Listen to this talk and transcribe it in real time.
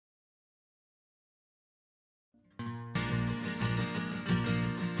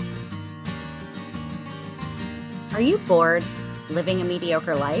Are you bored living a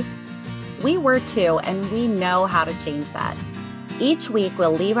mediocre life? We were too, and we know how to change that. Each week,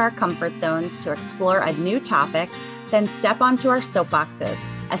 we'll leave our comfort zones to explore a new topic, then step onto our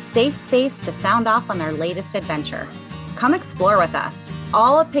soapboxes, a safe space to sound off on our latest adventure. Come explore with us.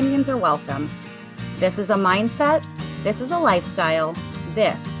 All opinions are welcome. This is a mindset. This is a lifestyle.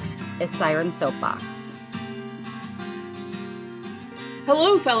 This is Siren Soapbox.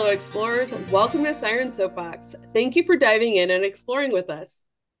 Hello, fellow explorers. Welcome to Siren Soapbox. Thank you for diving in and exploring with us.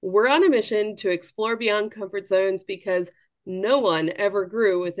 We're on a mission to explore beyond comfort zones because no one ever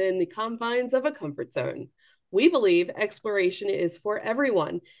grew within the confines of a comfort zone. We believe exploration is for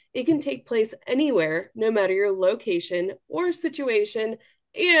everyone. It can take place anywhere, no matter your location or situation,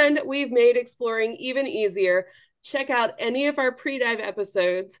 and we've made exploring even easier. Check out any of our pre-dive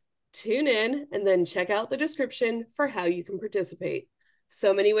episodes, tune in, and then check out the description for how you can participate.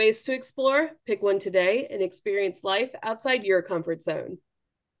 So many ways to explore. Pick one today and experience life outside your comfort zone.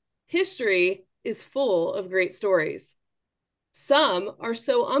 History is full of great stories. Some are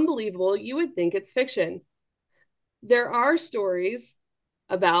so unbelievable you would think it's fiction. There are stories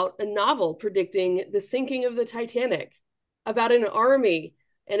about a novel predicting the sinking of the Titanic, about an army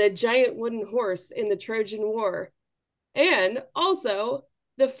and a giant wooden horse in the Trojan War. And also,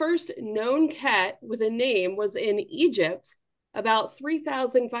 the first known cat with a name was in Egypt about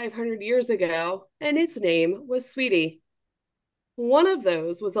 3,500 years ago, and its name was Sweetie. One of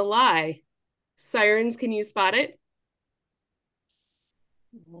those was a lie. Sirens, can you spot it?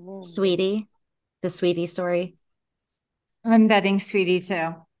 Sweetie, the Sweetie story. I'm betting Sweetie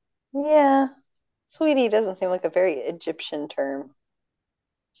too. Yeah, sweetie doesn't seem like a very Egyptian term.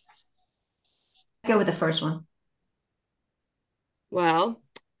 Go with the first one. Well,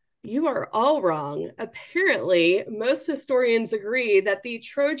 you are all wrong. Apparently, most historians agree that the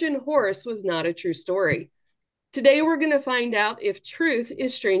Trojan horse was not a true story. Today, we're going to find out if truth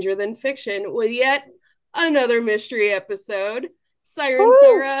is stranger than fiction with yet another mystery episode. Siren Woo!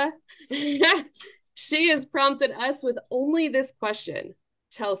 Sarah, she has prompted us with only this question.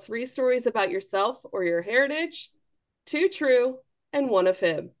 Tell 3 stories about yourself or your heritage, 2 true, and 1 a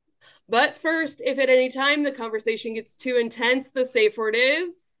fib. But first, if at any time the conversation gets too intense, the safe word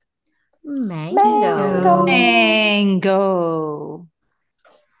is Mango. Mango.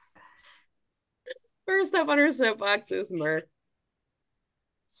 first up on our soapbox is Murph.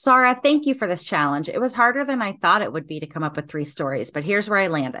 Sarah, thank you for this challenge. It was harder than I thought it would be to come up with 3 stories, but here's where I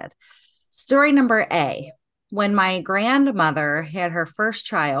landed. Story number A. When my grandmother had her first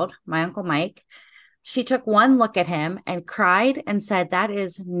child, my Uncle Mike, she took one look at him and cried and said, "That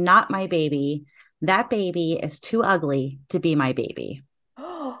is not my baby. That baby is too ugly to be my baby."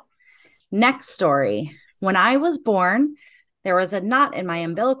 Next story. When I was born, there was a knot in my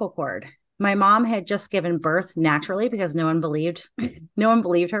umbilical cord. My mom had just given birth naturally because no one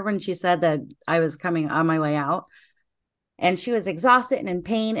believed her when she said that I was coming on my way out. And she was exhausted and in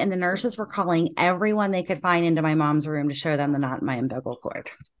pain, and the nurses were calling everyone they could find into my mom's room to show them the knot in my umbilical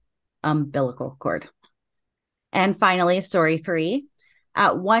cord. And finally, story 3.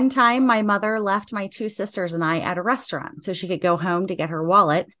 At one time, my mother left my 2 sisters and I at a restaurant so she could go home to get her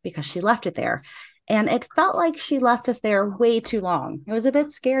wallet because she left it there. And it felt like she left us there way too long. It was a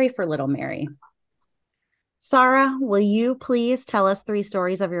bit scary for little Mary. Sarah, will you please tell us 3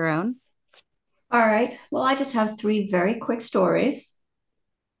 stories of your own? All right. Well, I just have 3 very quick stories.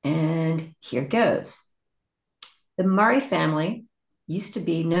 And here goes. The Murray family used to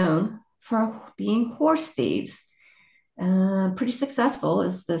be known for being horse thieves. Pretty successful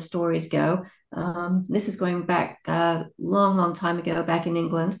as the stories go. This is going back a long, long time ago, back in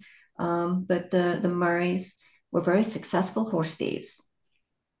England. But the Murrays were very successful horse thieves.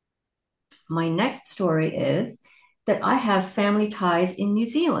 My next story is that I have family ties in New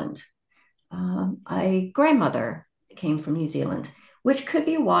Zealand. A grandmother came from New Zealand, which could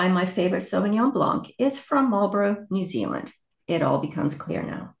be why my favorite Sauvignon Blanc is from Marlborough, New Zealand. It all becomes clear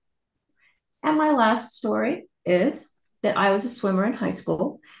now. And my last story is that I was a swimmer in high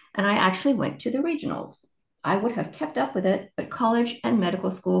school and I actually went to the regionals. I would have kept up with it, but college and medical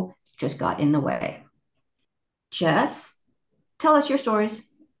school just got in the way. Jess, tell us your stories.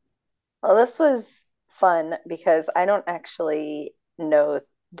 Well, this was fun because I don't actually know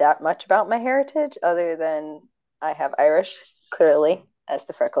that much about my heritage other than I have Irish, clearly, as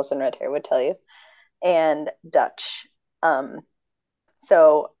the freckles and red hair would tell you, and Dutch.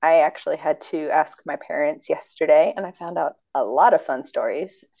 So I actually had to ask my parents yesterday, and I found out a lot of fun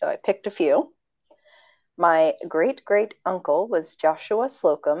stories. So I picked a few. My great great uncle was Joshua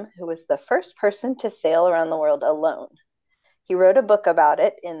Slocum, who was the first person to sail around the world alone. He wrote a book about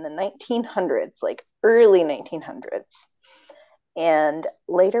it in the 1900s, like early 1900s, and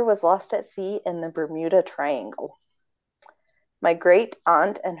later was lost at sea in the Bermuda Triangle. My great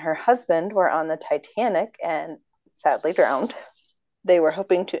aunt and her husband were on the Titanic and sadly drowned. They were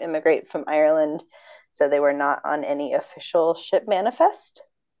hoping to immigrate from Ireland, so they were not on any official ship manifest.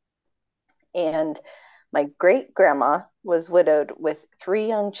 And my great grandma was widowed with 3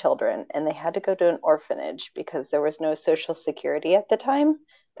 young children, and they had to go to an orphanage because there was no social security at the time.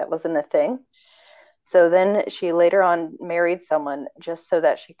 That wasn't a thing. So then she later on married someone just so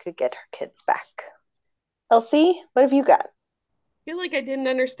that she could get her kids back. Elsie, what have you got? I feel like I didn't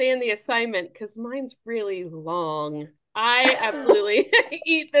understand the assignment because mine's really long. I absolutely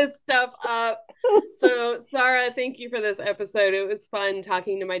eat this stuff up. So, Sarah, thank you for this episode. It was fun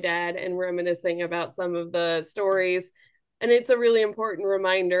talking to my dad and reminiscing about some of the stories. And it's a really important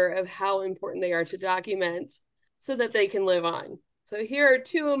reminder of how important they are to document so that they can live on. So, here are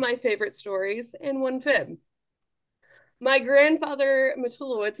 2 of my favorite stories and 1 fib. My grandfather,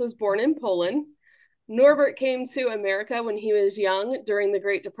 Matulowicz, was born in Poland. Norbert came to America when he was young during the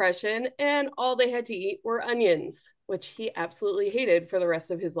Great Depression, and all they had to eat were onions, which he absolutely hated for the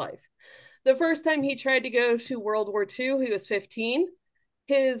rest of his life. The first time he tried to go to World War II, he was 15.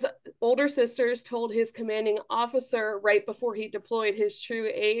 His older sisters told his commanding officer right before he deployed his true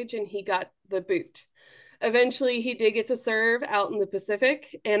age, and he got the boot. Eventually, he did get to serve out in the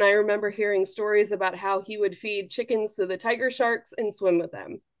Pacific, and I remember hearing stories about how he would feed chickens to the tiger sharks and swim with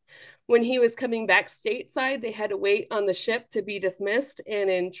them. When he was coming back stateside, they had to wait on the ship to be dismissed, and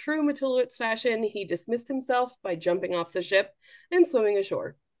in true Matulowicz fashion, he dismissed himself by jumping off the ship and swimming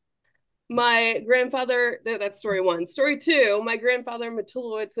ashore. My grandfather, that's story 1. Story 2, my grandfather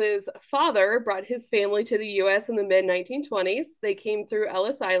Matulowicz's father brought his family to the U.S. in the mid-1920s. They came through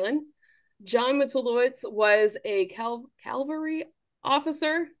Ellis Island. John Matulowicz was a cavalry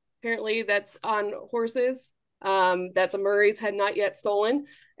officer, apparently that's on horses, that the Murrays had not yet stolen.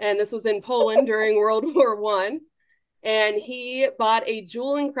 And this was in Poland during World War I. And he bought a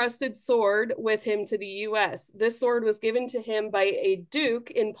jewel-encrusted sword with him to the U.S. This sword was given to him by a duke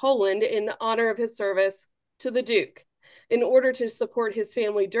in Poland in honor of his service to the duke. In order to support his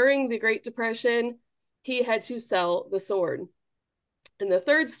family during the Great Depression, he had to sell the sword. And the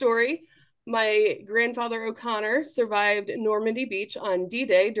third story, my grandfather O'Connor survived Normandy Beach on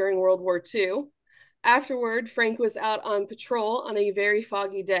D-Day during World War II. Afterward, Frank was out on patrol on a very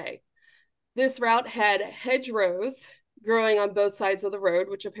foggy day. This route had hedgerows growing on both sides of the road,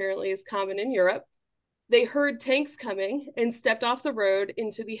 which apparently is common in Europe. They heard tanks coming and stepped off the road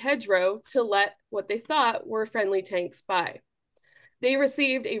into the hedgerow to let what they thought were friendly tanks by. They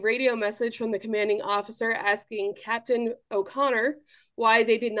received a radio message from the commanding officer asking Captain O'Connor why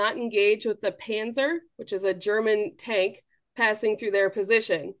they did not engage with the Panzer, which is a German tank, passing through their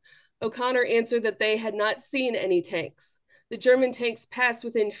position. O'Connor answered that they had not seen any tanks. The German tanks passed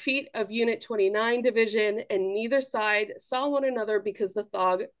within feet of Unit 29 Division, and neither side saw one another because the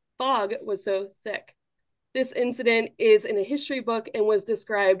fog was so thick. This incident is in a history book and was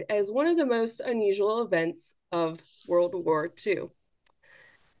described as one of the most unusual events of World War II.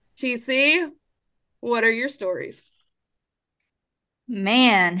 TC, what are your stories?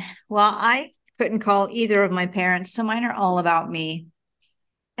 Man, well, I couldn't call either of my parents, so mine are all about me.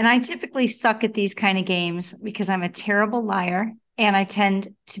 And I typically suck at these kind of games because I'm a terrible liar and I tend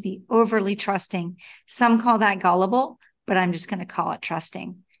to be overly trusting. Some call that gullible, but I'm just going to call it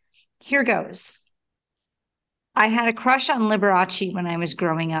trusting. Here goes. I had a crush on Liberace when I was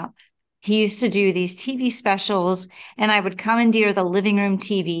growing up. He used to do these TV specials, and I would commandeer the living room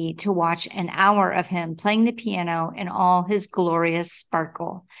TV to watch an hour of him playing the piano in all his glorious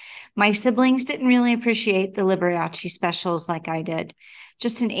sparkle. My siblings didn't really appreciate the Liberace specials like I did.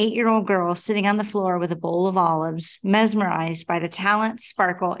 Just an 8-year-old girl sitting on the floor with a bowl of olives, mesmerized by the talent,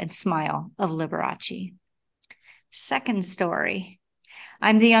 sparkle, and smile of Liberace. Second story.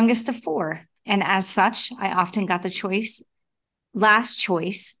 I'm the youngest of 4, and as such, I often got the last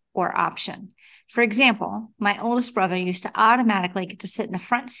choice or option. For example, my oldest brother used to automatically get to sit in the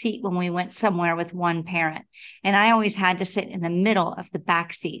front seat when we went somewhere with one parent, and I always had to sit in the middle of the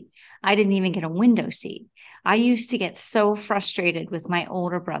back seat. I didn't even get a window seat. I used to get so frustrated with my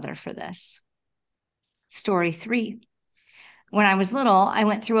older brother for this. Story 3. When I was little, I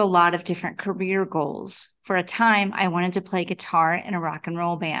went through a lot of different career goals. For a time, I wanted to play guitar in a rock and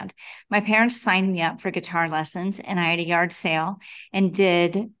roll band. My parents signed me up for guitar lessons, and I had a yard sale and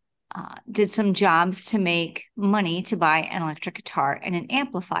did some jobs to make money to buy an electric guitar and an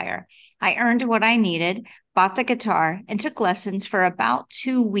amplifier. I earned what I needed, bought the guitar, and took lessons for about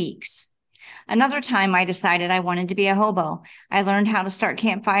 2 weeks. Another time I decided I wanted to be a hobo. I learned how to start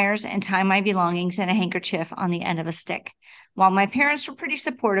campfires and tie my belongings in a handkerchief on the end of a stick. While my parents were pretty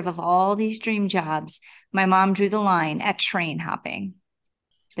supportive of all these dream jobs, my mom drew the line at train hopping.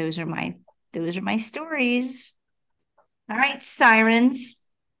 Those are my stories. All right, sirens.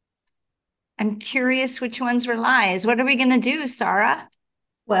 I'm curious which ones were lies. What are we going to do, Sarah?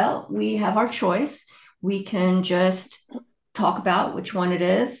 Well, we have our choice. We can just talk about which one it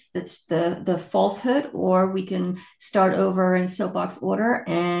is that's the falsehood, or we can start over in soapbox order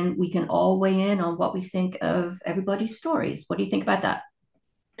and we can all weigh in on what we think of everybody's stories. What do you think about that?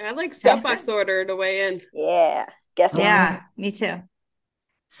 I like Sounds soapbox good. order to weigh in. Yeah. Guess it. Yeah, me too.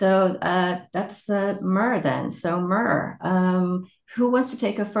 So that's Myrrh then. So Myrrh, who wants to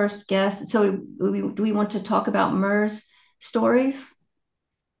take a first guess? So do we want to talk about Myrrh's stories?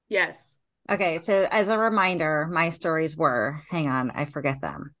 Yes. Okay, so as a reminder, my stories were, hang on, I forget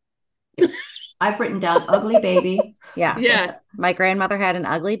them. I've written down ugly baby. Yes. Yeah. My grandmother had an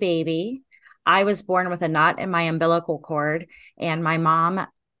ugly baby. I was born with a knot in my umbilical cord, and my mom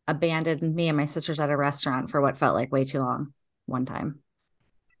abandoned me and my sisters at a restaurant for what felt like way too long one time.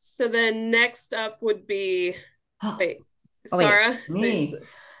 So then next up would be, wait, Oh, wait. Sarah? Me.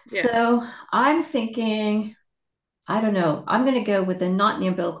 Yeah. So I'm thinking, I don't know. I'm going to go with the knot in the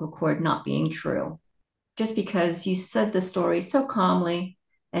umbilical cord not being true, just because you said the story so calmly,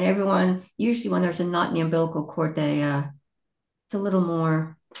 and everyone usually when there's a knot in the umbilical cord, it's a little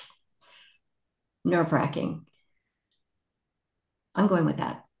more nerve-wracking. I'm going with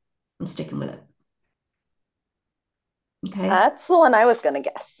that. I'm sticking with it. Okay. That's the one I was going to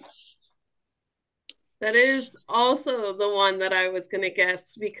guess. That is also the one that I was going to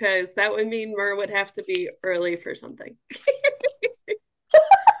guess, because that would mean Myrrh would have to be early for something.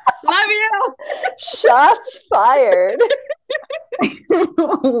 Love you. Shots fired.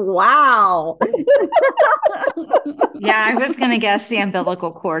 Wow. Yeah, I was going to guess the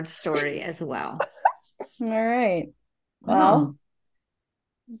umbilical cord story as well. All right. Wow.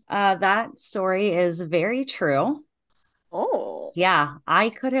 Well, that story is very true. Oh. Yeah, I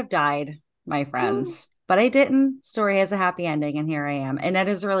could have died, my friends, but I didn't. Story has a happy ending, and here I am. And that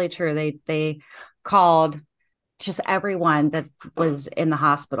is really true. They called just everyone that was in the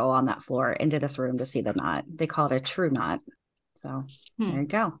hospital on that floor into this room to see the knot. They called it a true knot. So there you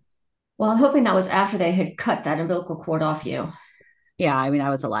go. Well, I'm hoping that was after they had cut that umbilical cord off you. Yeah, I mean, I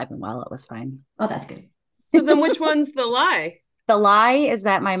was alive and well. It was fine. Oh, that's good. So then which one's the lie? The lie is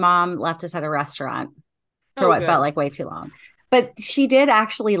that my mom left us at a restaurant for what felt like way too long. But she did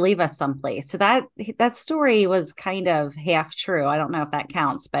actually leave us someplace. So that story was kind of half true. I don't know if that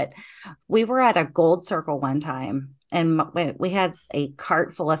counts, but we were at a Gold Circle one time and we had a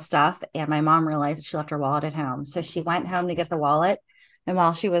cart full of stuff, and my mom realized she left her wallet at home. So she went home to get the wallet, and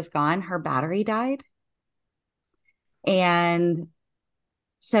while she was gone, her battery died. And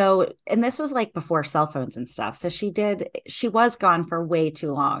this was like before cell phones and stuff. So she was gone for way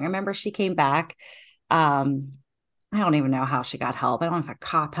too long. I remember she came back. I don't even know how she got help. I don't know if a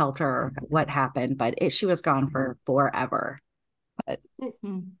cop helped her or what happened, but she was gone for forever. But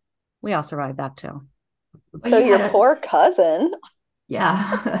we all survived that too. So your poor cousin. Yeah.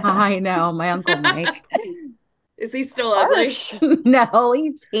 I know. My Uncle Mike. Is he still ugly? No,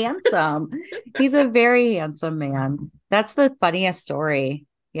 he's handsome. He's a very handsome man. That's the funniest story.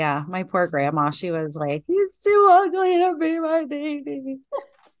 Yeah, my poor grandma, she was like, he's too ugly to be my baby.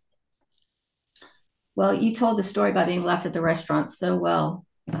 Well, you told the story about being left at the restaurant so well.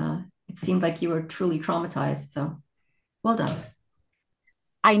 It seemed like you were truly traumatized. So well done.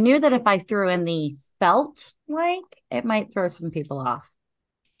 I knew that if I threw in the felt like, it might throw some people off.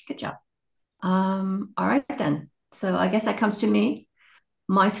 Good job. All right, then. So I guess that comes to me.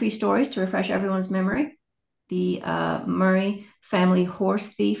 My 3 stories to refresh everyone's memory. The Murray family horse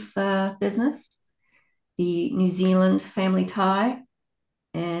thief business, the New Zealand family tie,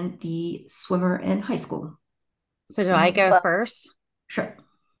 and the swimmer in high school. So do I go first? Sure.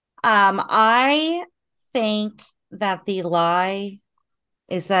 I think that the lie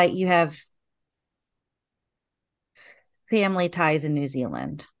is that you have family ties in New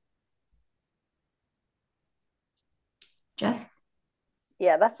Zealand. Jess?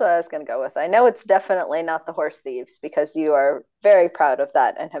 Yeah, that's what I was going to go with. I know it's definitely not the horse thieves because you are very proud of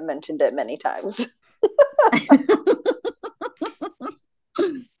that and have mentioned it many times.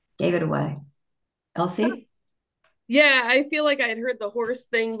 Gave it away. Elsie? Yeah, I feel like I'd heard the horse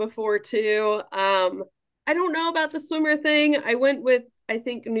thing before too. I don't know about the swimmer thing. I went with, I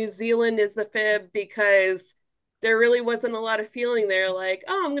think New Zealand is the fib because there really wasn't a lot of feeling there like,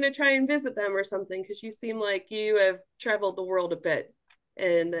 oh, I'm going to try and visit them or something, because you seem like you have traveled the world a bit.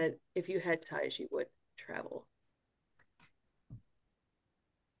 and that if you had ties, you would travel.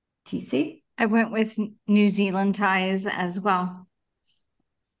 TC? I went with New Zealand ties as well.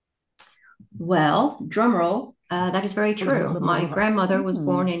 Well, drum roll, that is very true. My grandmother was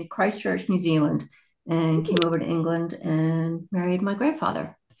born in Christchurch, New Zealand, and came over to England and married my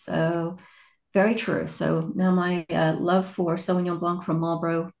grandfather. So very true. So now my love for Sauvignon Blanc from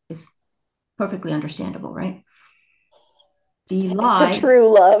Marlborough is perfectly understandable, right? The lie. It's a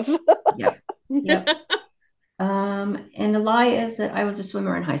true love. Yep. Yep. And the lie is that I was a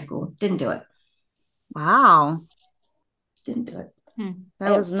swimmer in high school. Didn't do it. Wow. Didn't do it.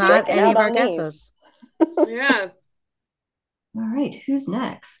 That was not any of our guesses. Yeah. All right. Who's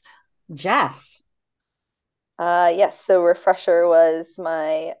next? Jess. Yes, so Refresher was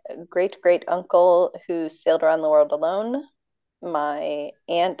my great uncle who sailed around the world alone. My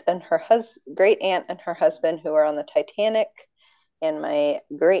aunt and her great aunt and her husband who were on the Titanic, and my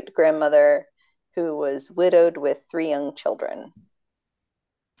great grandmother who was widowed with 3 young children.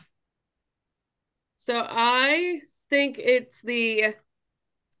 So I think it's the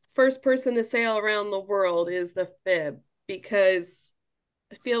first person to sail around the world is the fib, because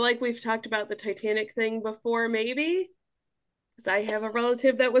I feel like we've talked about the Titanic thing before, maybe. Because I have a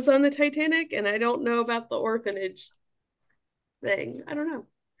relative that was on the Titanic, and I don't know about the orphanage thing. I don't know.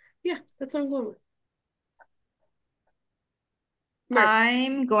 Yeah, that's what I'm going with.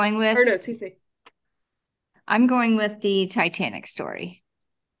 I'm going with Or no, TC. I'm going with the Titanic story.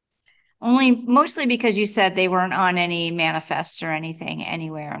 Mostly because you said they weren't on any manifests or anything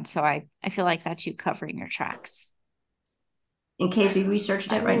anywhere. And so I feel like that's you covering your tracks. In case we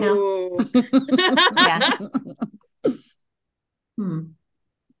researched it right now. Yeah.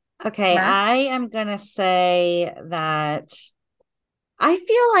 Okay, Mer? I am gonna say that I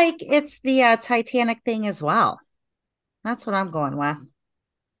feel like it's the Titanic thing as well. That's what I'm going with.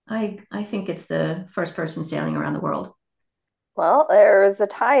 I think it's the first person sailing around the world. Well, there was a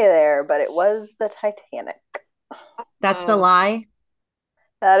tie there, but it was the Titanic. That's the lie?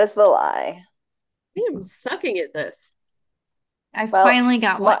 That is the lie. I am sucking at this. I finally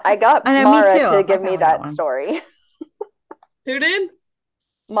got one. I got I know, Mara me too. to give me that story. Who did?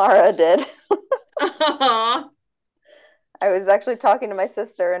 Mara did. Aww. I was actually talking to my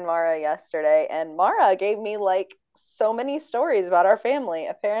sister and Mara yesterday, and Mara gave me like so many stories about our family.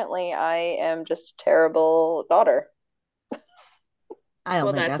 Apparently, I am just a terrible daughter. I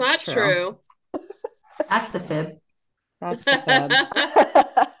don't think that's that's not true. That's the fib. That's the fib.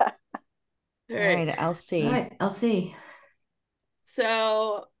 All right, Elsie. All right, Elsie.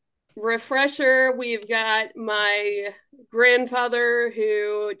 So, refresher, we've got my grandfather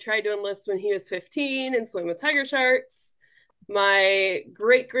who tried to enlist when he was 15 and swim with tiger sharks. My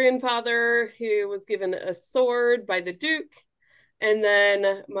great grandfather who was given a sword by the Duke. And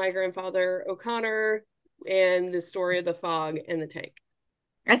then my grandfather O'Connor and the story of the fog and the tank.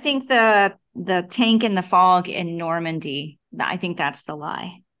 I think the tank and the fog in Normandy. I think that's the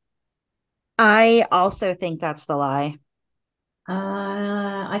lie. I also think that's the lie.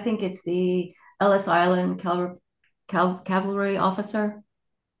 I think it's the Ellis Island cavalry officer.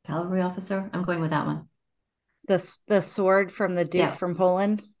 Cavalry officer. I'm going with that one. The sword from the Duke from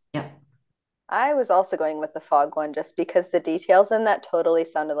Poland. Yep. I was also going with the fog one just because the details in that totally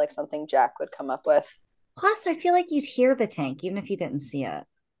sounded like something Jack would come up with. Plus, I feel like you'd hear the tank even if you didn't see it.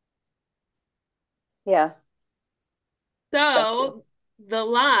 Yeah. So the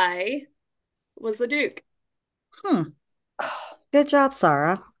lie was the Duke. Good job,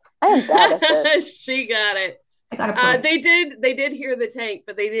 Sarah. I am bad at this. She got it. I got a point. They did hear the tank,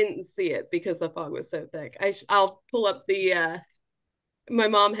 but they didn't see it because the fog was so thick. I'll pull up the my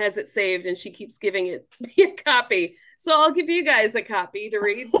mom has it saved and she keeps giving it me a copy. So I'll give you guys a copy to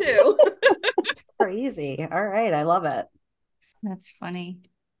read too. It's crazy. All right, I love it. That's funny.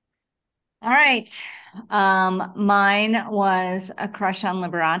 All right. Mine was a crush on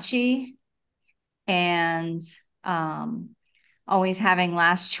Liberace and always having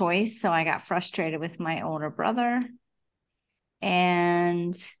last choice. So I got frustrated with my older brother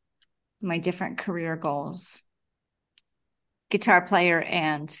and my different career goals. Guitar player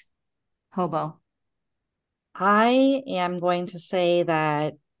and hobo. I am going to say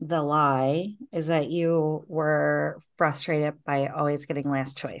that the lie is that you were frustrated by always getting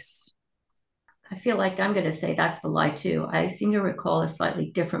last choice. I feel like I'm going to say that's the lie too. I seem to recall a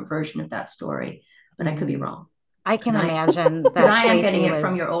slightly different version of that story, but I could be wrong. I can imagine that I am getting it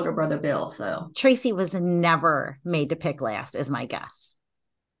from your older brother, Bill. So Tracy was never made to pick last, is my guess.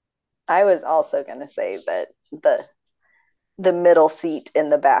 I was also going to say that the middle seat in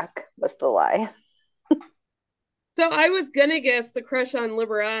the back was the lie. So I was gonna guess the crush on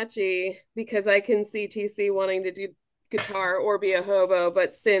Liberace because I can see TC wanting to do guitar or be a hobo,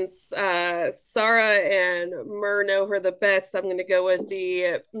 but since Sarah and Mur know her the best, I'm gonna go with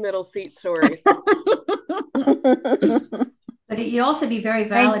the middle seat story. But you'd also be very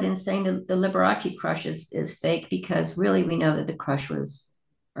valid in saying the Liberace crush is fake because really we know that the crush was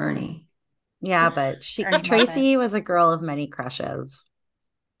Ernie. Yeah, but Tracy was a girl of many crushes.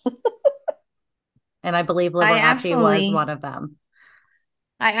 And I believe Liberace was one of them.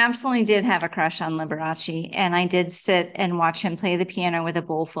 I absolutely did have a crush on Liberace, and I did sit and watch him play the piano with a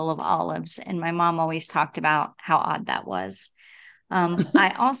bowl full of olives. And my mom always talked about how odd that was.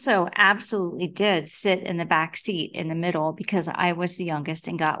 I also absolutely did sit in the back seat in the middle because I was the youngest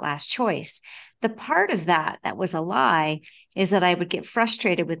and got last choice. The part of that was a lie is that I would get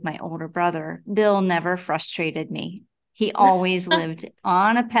frustrated with my older brother. Bill never frustrated me. He always lived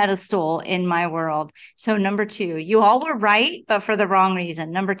on a pedestal in my world. So number 2, you all were right, but for the wrong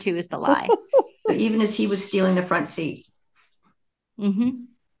reason. Number 2 is the lie. So even as he was stealing the front seat. Mm-hmm.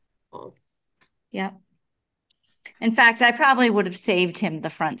 Yep. In fact, I probably would have saved him the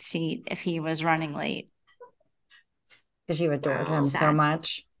front seat if he was running late. Because you adored him so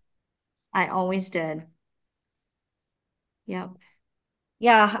much. I always did. Yep.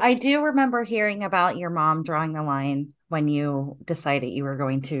 Yeah, I do remember hearing about your mom drawing the line when you decided you were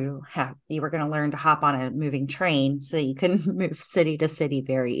going to learn to hop on a moving train so that you couldn't move city to city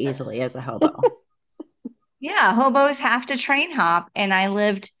very easily as a hobo. Yeah, hobos have to train hop, and I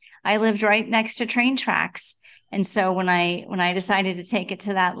lived right next to train tracks. And so when I decided to take it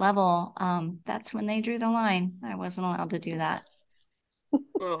to that level, that's when they drew the line. I wasn't allowed to do that.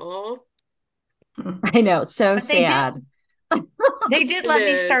 Aww. I know, so but sad. They did let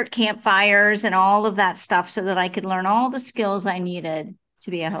me start campfires and all of that stuff so that I could learn all the skills I needed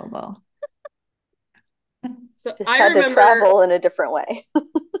to be a hobo. So just had to travel in a different way.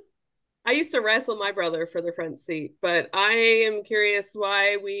 I used to wrestle my brother for the front seat, but I am curious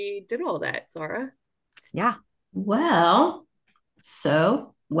why we did all that, Sarah. Yeah. Well,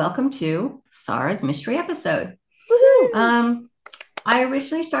 so welcome to Sarah's mystery episode. Woohoo! I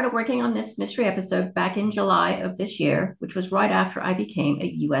originally started working on this mystery episode back in July of this year, which was right after I became a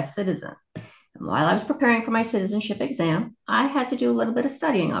US citizen. And while I was preparing for my citizenship exam, I had to do a little bit of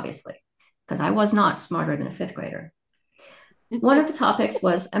studying, obviously, because I was not smarter than a fifth grader. One of the topics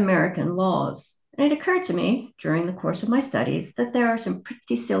was American laws. And it occurred to me during the course of my studies that there are some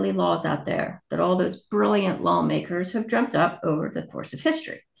pretty silly laws out there that all those brilliant lawmakers have dreamt up over the course of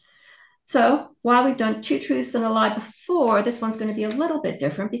history. So while we've done 2 truths and a lie before, this one's going to be a little bit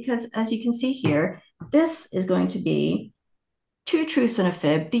different because as you can see here, this is going to be 2 truths and a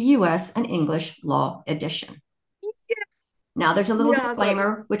fib, the US and English law edition. Now there's a little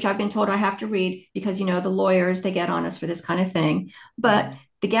disclaimer, which I've been told I have to read because, the lawyers, they get on us for this kind of thing. But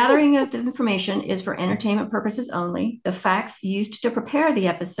the gathering of the information is for entertainment purposes only. The facts used to prepare the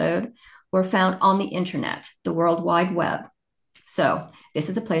episode were found on the internet, the World Wide Web. So this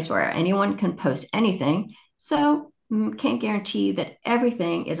is a place where anyone can post anything. So can't guarantee that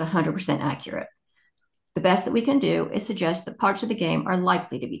everything is 100% accurate. The best that we can do is suggest that parts of the game are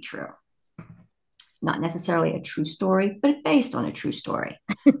likely to be true. Not necessarily a true story, but based on a true story.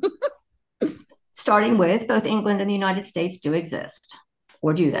 Starting with both England and the United States do exist.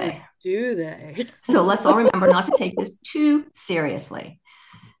 Or do they? Do they? So let's all remember not to take this too seriously.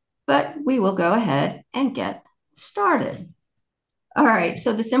 But we will go ahead and get started. All right,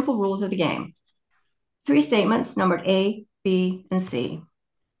 so the simple rules of the game. 3 statements numbered A, B, and C.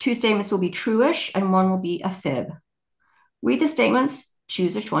 2 statements will be true-ish and 1 will be a fib. Read the statements,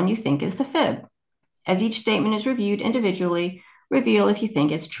 choose which one you think is the fib. As each statement is reviewed individually, reveal if you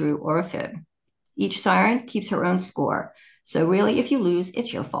think it's true or a fib. Each siren keeps her own score. So really, if you lose,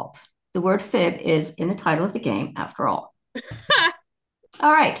 it's your fault. The word fib is in the title of the game, after all.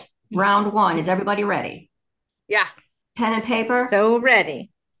 All right, round 1. Is everybody ready? Yeah. Pen and paper? So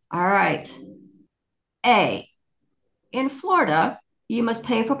ready. All right. A, in Florida, you must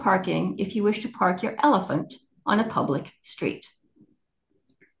pay for parking if you wish to park your elephant on a public street.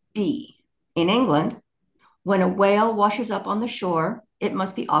 B, in England, when a whale washes up on the shore, it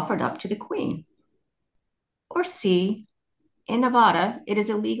must be offered up to the Queen. Or C, in Nevada, it is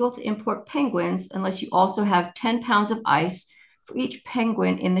illegal to import penguins unless you also have 10 pounds of ice for each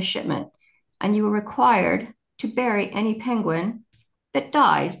penguin in the shipment, and you are required to bury any penguin that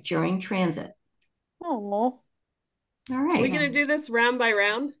dies during transit. Oh. All right. Are we going to do this round by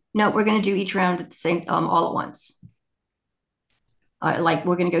round? No, we're going to do each round at the same all at once.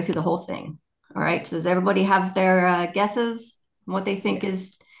 We're going to go through the whole thing. All right. So does everybody have their guesses on what they think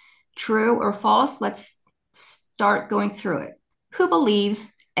is true or false? Let's start going through it. Who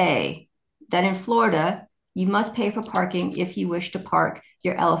believes, A, that in Florida, you must pay for parking if you wish to park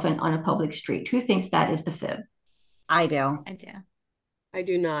your elephant on a public street? Who thinks that is the fib? I do. I do. I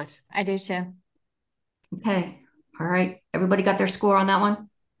do not. I do too. Okay. All right. Everybody got their score on that one?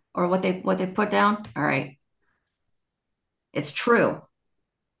 Or what they put down? All right. It's true.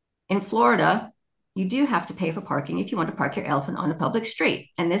 In Florida, you do have to pay for parking if you want to park your elephant on a public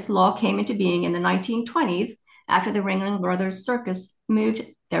street. And this law came into being in the 1920s after the Ringling Brothers Circus moved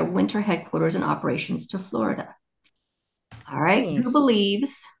their winter headquarters and operations to Florida. All right. Nice. Who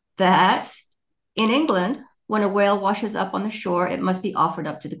believes that in England, when a whale washes up on the shore, it must be offered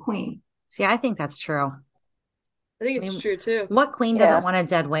up to the queen? See, I think that's true. I think it's true too. What queen doesn't want a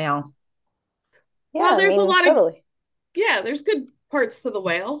dead whale? Yeah, Well, there's a lot totally. there's good parts to the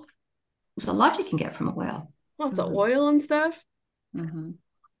whale. There's a lot you can get from a whale. Lots of oil and stuff. Mm-hmm.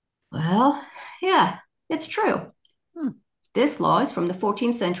 Well, yeah, it's true. This law is from the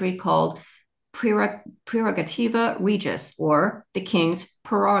 14th century called Prerogativa Regis, or the king's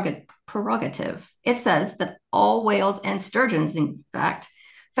prerogative. It says that all whales and sturgeons, in fact,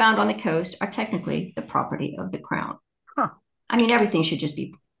 found on the coast are technically the property of the crown. I mean, everything should just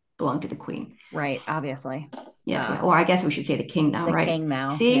belong to the queen. Right, obviously. Yeah, or I guess we should say the king now, right? The king now.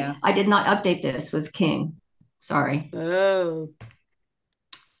 See, yeah. I did not update this with king. Sorry. Oh.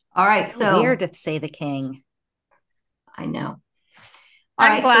 All right, so weird to say the king. I know.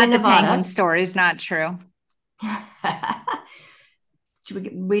 I'm glad the penguin story is not true. Should we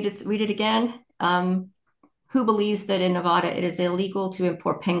read it again? Who believes that in Nevada it is illegal to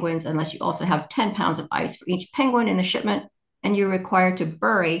import penguins unless you also have 10 pounds of ice for each penguin in the shipment, and you're required to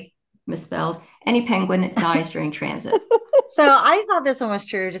bury, misspelled, any penguin that dies during transit? So I thought this one was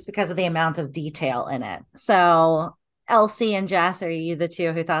true just because of the amount of detail in it. So Elsie and Jess, are you the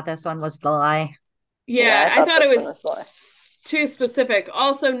two who thought this one was the lie? Yeah, I thought it was too specific.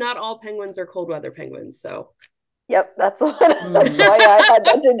 Also, not all penguins are cold weather penguins. So, yep, that's why I had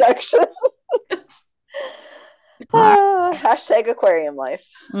that deduction. Hashtag aquarium life.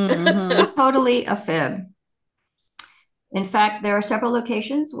 Mm-hmm. Totally a fib. In fact, there are several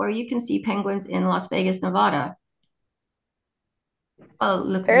locations where you can see penguins in Las Vegas, Nevada. Oh,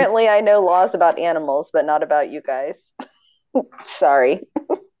 look, apparently I know laws about animals, but not about you guys. Sorry.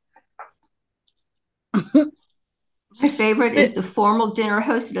 My favorite is the formal dinner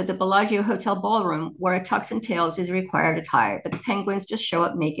hosted at the Bellagio Hotel Ballroom, where a tux and tails is required attire, but the penguins just show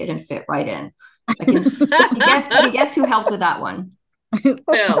up naked and fit right in. Can you guess who helped with that one?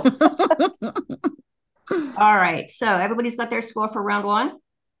 Bill. All right, so everybody's got their score for round one?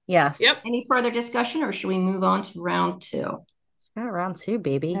 Yes. Yep. Any further discussion, or should we move on to round two? Let's go round two,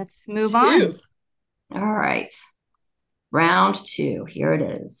 baby. Let's move on. All right. Round two. Here it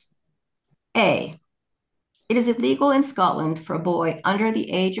is. A. It is illegal in Scotland for a boy under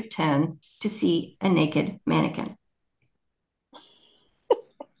the age of 10 to see a naked mannequin.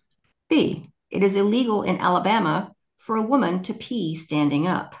 B. It is illegal in Alabama for a woman to pee standing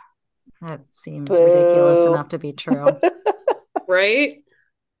up. That seems ridiculous enough to be true. Right?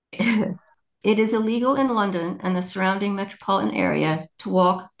 It is illegal in London and the surrounding metropolitan area to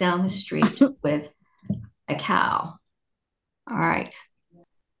walk down the street with a cow. All right.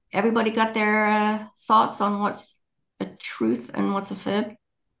 Everybody got their thoughts on what's a truth and what's a fib?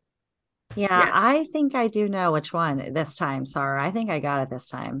 Yeah, Yes. I think I do know which one this time, Sarah. I think I got it this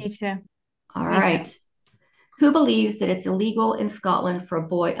time. Me too. All right. Who believes that it's illegal in Scotland for a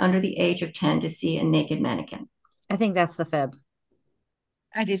boy under the age of 10 to see a naked mannequin? I think that's the fib.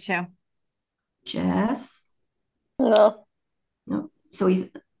 I do too. Jess? No. So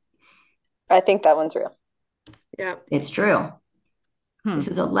I think that one's real. Yeah. It's true. This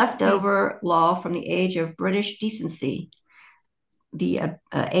is a leftover law from the age of British decency, the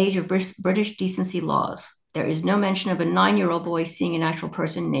age of British decency laws. There is no mention of a 9-year-old boy seeing an actual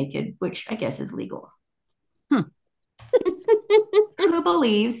person naked, which I guess is legal. Who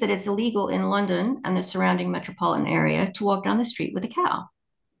believes that it's illegal in London and the surrounding metropolitan area to walk down the street with a cow?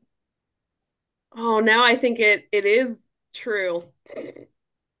 Oh, now I think it is true.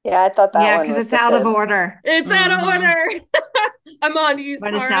 Yeah, I thought that one because it's out of order. It's out of order. I'm on you, But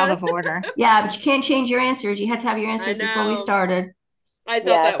Sarah. it's out of order. Yeah, but you can't change your answers. You had to have your answers before we started. I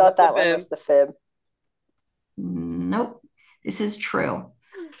thought that one was the fib. Nope. This is true.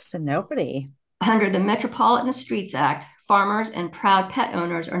 So nobody. Under the Metropolitan Streets Act, farmers and proud pet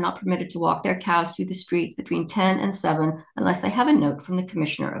owners are not permitted to walk their cows through the streets between 10 and 7 unless they have a note from the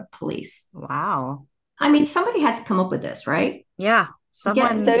Commissioner of Police. Wow. I mean, somebody had to come up with this, right? Yeah.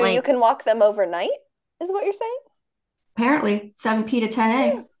 Someone So you can walk them overnight, is what you're saying? Apparently, 7P to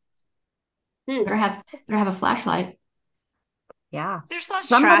 10A. Better have a flashlight. Yeah. There's less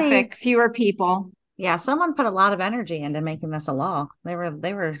Somebody- traffic, fewer people. Yeah, someone put a lot of energy into making this a law. They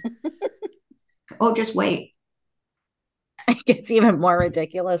were Oh, just wait. it gets even more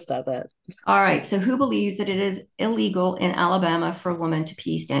ridiculous, does it? All right. So who believes that it is illegal in Alabama for a woman to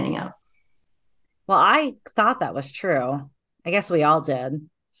pee standing up? Well, I thought that was true. I guess we all did.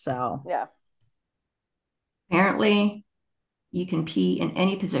 So Yeah. Apparently, you can pee in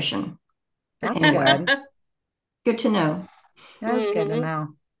any position. that's Anywhere. good. Good to know. That's good to Mhm. know.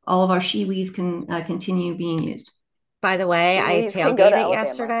 All of our Shiwis can continue being used. By the way, I Please can go to tailgated Alabama.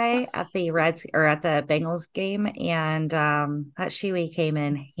 yesterday at the Reds or at the Bengals game, and that Shiwi came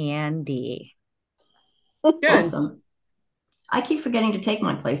in handy. Good. Awesome. I keep forgetting to take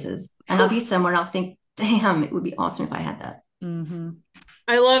my places, and I'll be somewhere and I'll think, damn, it would be awesome if I had that. Mm-hmm.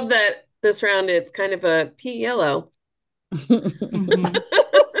 I love that this round it's kind of a pea yellow. Mhm.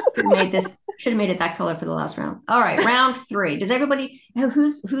 Should have made it that color for the last round. All right, round 3. Does everybody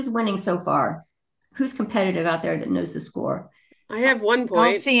who's winning so far? Who's competitive out there that knows the score? I have 1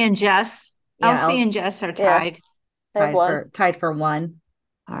 point. Elsie and Jess. Yeah, Elsie and Jess are Yeah. tied. I have one. tied for 1.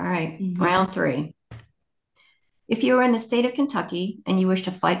 All right, Mhm. round 3. If you are in the state of Kentucky and you wish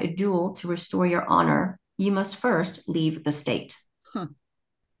to fight a duel to restore your honor, you must first leave the state. Huh.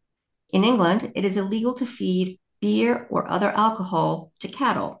 In England, it is illegal to feed beer or other alcohol to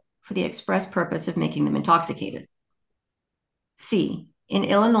cattle for the express purpose of making them intoxicated. C. In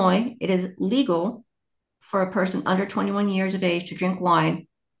Illinois, it is legal for a person under 21 years of age to drink wine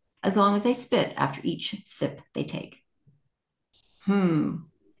as long as they spit after each sip they take.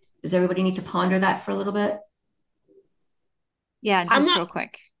 Does everybody need to ponder that for a little bit? Yeah, I'm just not- real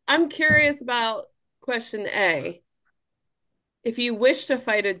quick. I'm curious about question A. If you wish to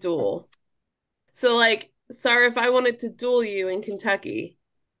fight a duel. So like, sorry, if I wanted to duel you in Kentucky,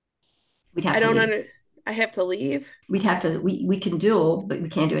 We'd have I to don't leave. I have to leave. We'd have to, we can duel, but we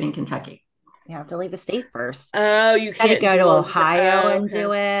can't do it in Kentucky. You have to leave the state first. Oh, you You got to can't go to duel. Ohio Oh, and okay.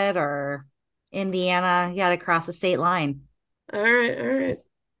 do it, or Indiana. You got to cross the state line. All right.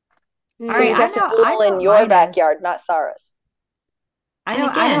 All So right, you I have to know- duel I know in your mine is. backyard, not Sarah's. I And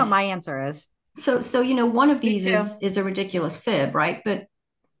know again- what my answer is, So one of Me these too. is a ridiculous fib, right? But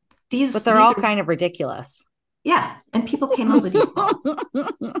these but they're these all are, kind of ridiculous. yeah, and people came up with these laws.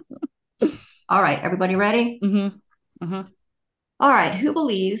 All right, everybody ready? Mm-hmm. All right, who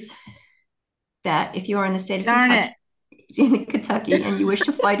believes that if you are in the state of Darn Kentucky, in Kentucky and you wish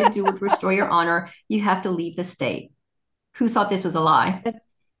to fight a duel to restore your honor, you have to leave the state? Who thought this was a lie?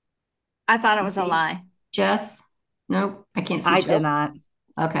 I thought it was a See? lie. Jess? Nope, I can't see I Jess. did not.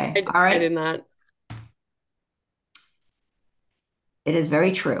 Okay, all I right. did not. It is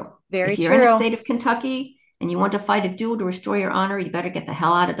very true. Very If you're in the true. state of Kentucky and you want to fight a duel to restore your honor, you better get the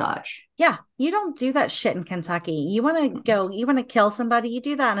hell out of Dodge. Yeah, you don't do that shit in Kentucky. You want to kill somebody, you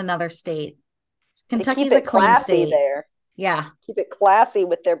do that in another state. They Kentucky's keep a it clean classy state. there. Yeah. Keep it classy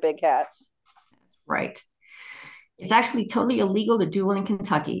with their big hats. Right. It's actually totally illegal to duel in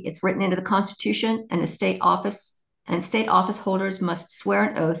Kentucky. It's written into the Constitution, and state office holders must swear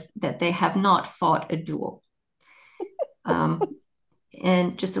an oath that they have not fought a duel.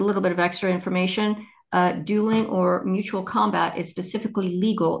 And just a little bit of extra information. Dueling or mutual combat is specifically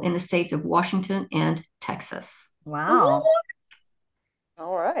legal in the states of Washington and Texas. Wow.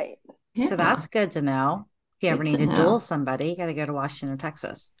 All right. Yeah. So that's good to know. If you ever Good need to to know. duel somebody, you got to go to Washington or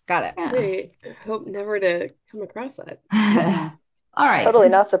Texas. Got it. Yeah. I hope never to come across that. All right. Totally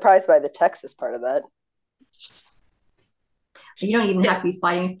not surprised by the Texas part of that. You don't even have to be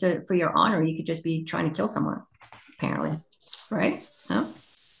fighting for your honor. You could just be trying to kill someone, apparently. Right? No?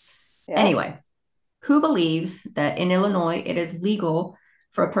 Yeah. Anyway, who believes that in Illinois it is legal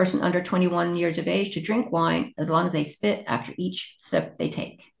for a person under 21 years of age to drink wine as long as they spit after each sip they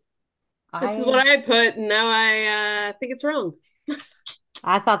take? This is what I put, and now I think it's wrong.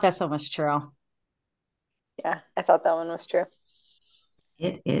 I thought that one was true. Yeah, I thought that one was true.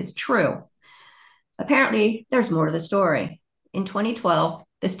 It is true. Apparently, there's more to the story. In 2012,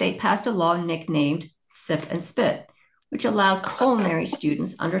 the state passed a law nicknamed Sip and Spit, which allows culinary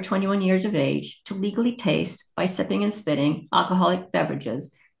students under 21 years of age to legally taste, by sipping and spitting, alcoholic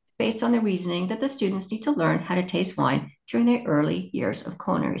beverages based on the reasoning that the students need to learn how to taste wine during their early years of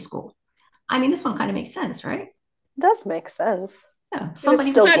culinary school. I mean, this one kind of makes sense, right? It does make sense. Yeah. It's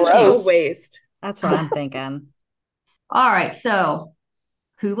Somebody still such gross. a waste. That's what I'm thinking. All right, so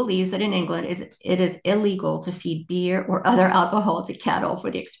who believes that in England it is illegal to feed beer or other alcohol to cattle for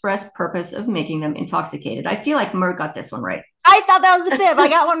the express purpose of making them intoxicated? I feel like Mer got this one right. I thought that was a fib. I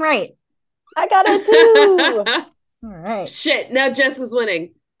got one right. I got it too. All right. Shit, now Jess is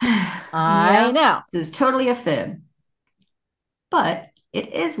winning. I know. This is totally a fib. But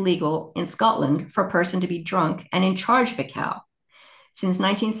it is legal in Scotland for a person to be drunk and in charge of a cow. Since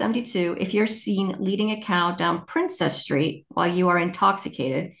 1972, if you're seen leading a cow down Princess Street while you are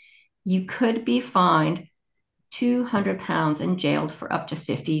intoxicated, you could be fined £200 and jailed for up to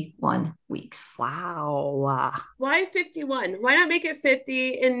 51 weeks. Wow. Why 51? Why not make it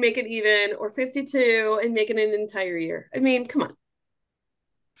 50 and make it even, or 52 and make it an entire year? I mean, come on.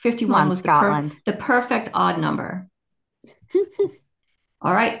 51 was Scotland. the perfect odd number.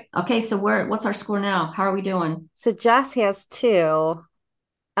 All right. Okay. So what's our score now? How are we doing? So Jess has 2.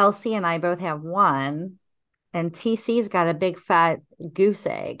 Elsie and I both have 1. And TC's got a big fat goose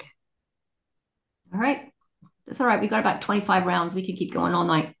egg. All right. That's all right. We got about 25 rounds. We can keep going all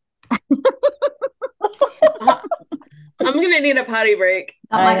night. I'm going to need a potty break.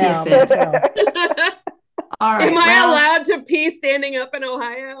 That might be a fit. All right. Am I allowed to pee standing up in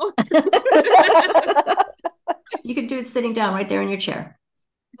Ohio? You can do it sitting down right there in your chair.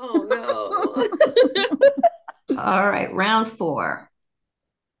 Oh, no. All right. Round 4.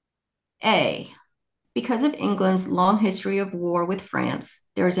 A. Because of England's long history of war with France,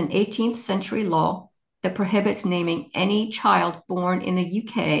 there is an 18th century law that prohibits naming any child born in the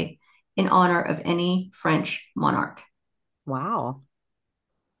UK in honor of any French monarch. Wow.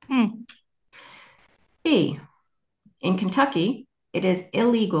 B. In Kentucky, it is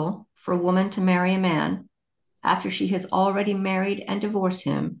illegal for a woman to marry a man after she has already married and divorced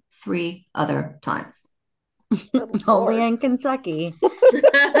him 3 other times. Only in Kentucky.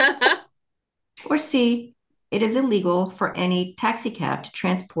 Or C. It is illegal for any taxi cab to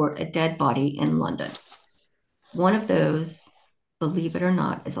transport a dead body in London. One of those, believe it or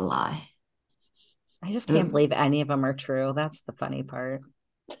not, is a lie. I just can't believe any of them are true. That's the funny part.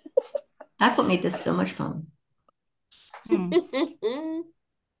 That's what made this so much fun. All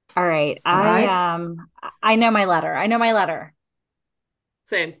right. I know my letter.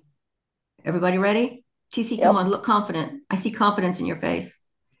 Same. Everybody ready? TC, come on, look confident. I see confidence in your face.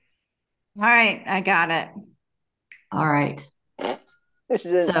 All right, I got it. All right.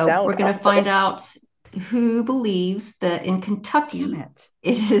 So we're going to find out who believes that in Kentucky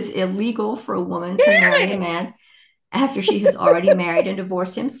it is illegal for a woman to marry a man after she has already married and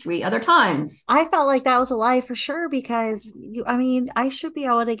divorced him 3 other times. I felt like that was a lie for sure because I should be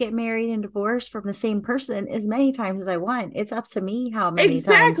able to get married and divorced from the same person as many times as I want. It's up to me how many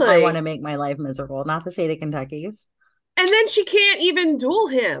times I want to make my life miserable, not the state of Kentucky's. And then she can't even duel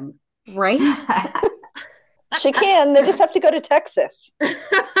him. Right? She can. They just have to go to Texas.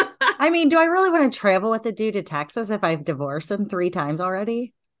 I mean, do I really want to travel with a dude to Texas if I've divorced him 3 times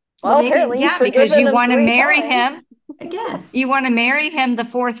already? Well, apparently, because you want to marry him. Again, you want to marry him the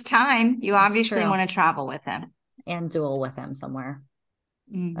 4th time. You obviously want to travel with him and duel with him somewhere.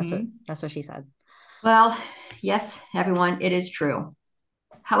 Mm-hmm. That's what she said. Well, yes, everyone, it is true.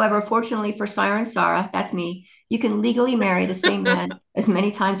 However, fortunately for Siren Sarah, that's me, you can legally marry the same man as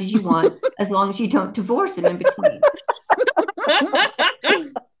many times as you want, as long as you don't divorce him in between.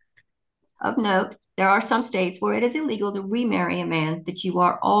 Of note, there are some states where it is illegal to remarry a man that you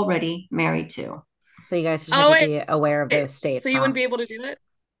are already married to. So you guys should be aware of those states. So you wouldn't be able to do that?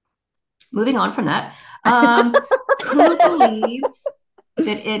 Moving on from that, who believes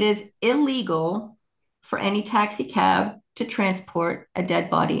that it is illegal for any taxi cab to transport a dead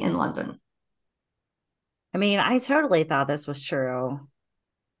body in London? I mean, I totally thought this was true,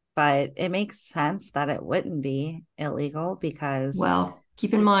 but it makes sense that it wouldn't be illegal because... Well,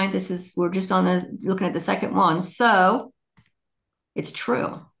 keep in mind, we're just looking at the second one. So it's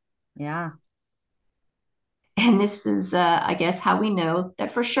true. Yeah. And this is, I guess, how we know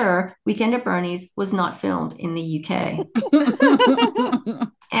that for sure Weekend at Bernie's was not filmed in the UK.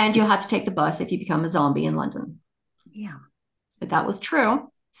 And you'll have to take the bus if you become a zombie in London. Yeah. But that was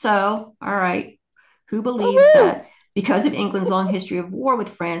true. So, all right. Who believes that because of England's long history of war with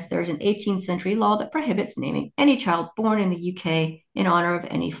France, there's an 18th century law that prohibits naming any child born in the UK in honor of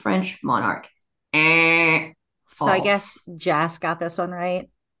any French monarch? So I guess Jess got this one right.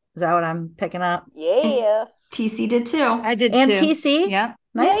 Is that what I'm picking up? Yeah. And TC did too. I did and too. And TC? Yeah.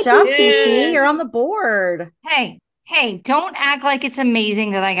 Nice job, TC. You're on the board. Hey, don't act like it's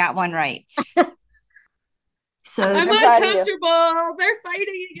amazing that I got one right. So I'm uncomfortable. They're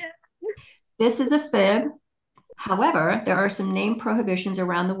fighting again. This is a fib. However, there are some name prohibitions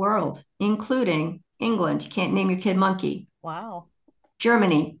around the world, including England. You can't name your kid Monkey. Wow.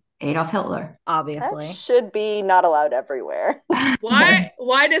 Germany, Adolf Hitler. Obviously. That should be not allowed everywhere.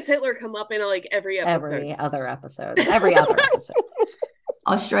 Why does Hitler come up in every episode? Every other episode. Every other episode.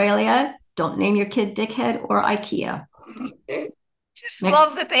 Australia, don't name your kid Dickhead or IKEA. just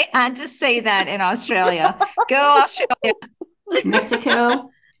love that they had to say that in Australia. Go Australia. Mexico,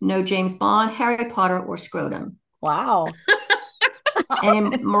 no James Bond, Harry Potter, or scrotum. Wow.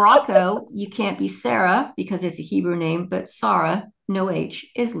 And in Morocco, you can't be Sarah because it's a Hebrew name, but Sarah, no H,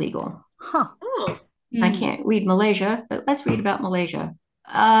 is legal. Huh. Oh, I can't read Malaysia, but let's read about Malaysia.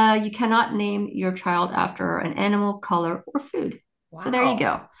 You cannot name your child after an animal, color, or food. Wow. So there you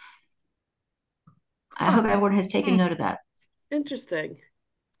go. I hope everyone has taken note of that. interesting.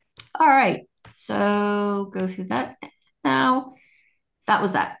 All right. So go through that now. That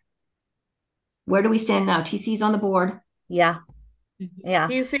was that. Where do we stand now? TC's on the board. Yeah. Yeah.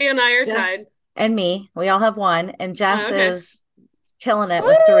 PC and I are Jess- tied. And me. We all have one. And Jess okay. is killing it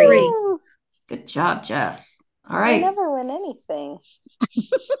with 3. Woo! Good job, Jess. All I right. never win anything.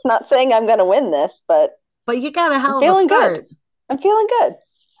 Not saying I'm going to win this, but But you got a hell of a feeling start. good. I'm feeling good.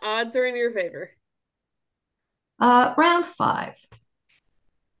 Odds are in your favor. Round 5.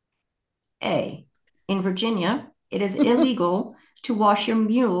 A. In Virginia, it is illegal to wash your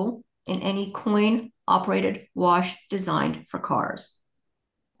mule in any coin-operated wash designed for cars.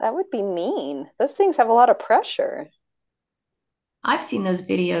 That would be mean. Those things have a lot of pressure. I've seen those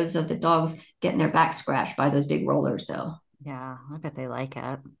videos of the dogs getting their back scratched by those big rollers, though. Yeah, I bet they like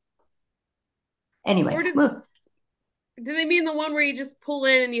it. Anyway, Or do they mean the one where you just pull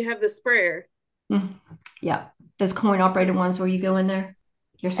in and you have the sprayer? yeah, those coin-operated ones where you go in there And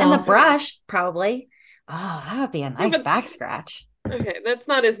yourself. the brush, probably. Oh, that would be a nice but- back scratch. Okay, that's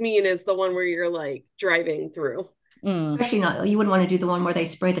not as mean as the one where you're like driving through. Mm. Especially not, you wouldn't want to do the one where they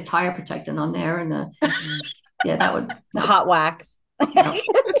spray the tire protectant on there and the, yeah, that would. The hot wax. Yeah.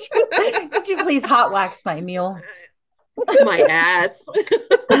 Could you please hot wax my mule? My ass.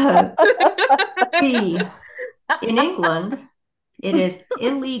 B. In England, it is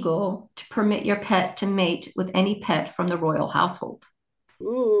illegal to permit your pet to mate with any pet from the royal household.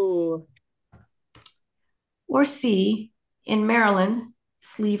 Ooh. Or C. In Maryland,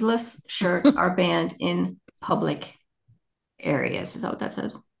 sleeveless shirts are banned in public areas. Is that what that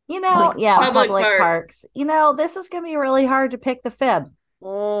says? Public parks. parks. This is going to be really hard to pick the fib.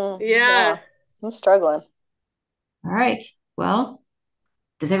 Yeah. I'm struggling. All right. Well,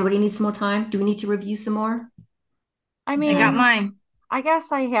 does everybody need some more time? Do we need to review some more? I I mean, got mine. I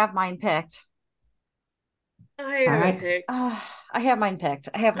guess I have mine picked. I All have right. it picked. I have mine picked.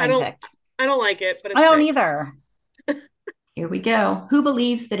 I have I mine don't- picked. I don't like it, but it's I don't picked. either. Here we go. Who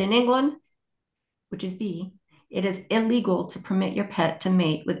believes that in England, which is B, it is illegal to permit your pet to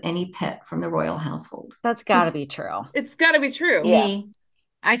mate with any pet from the royal household? That's got to be true. It's got to be true. Yeah. Me.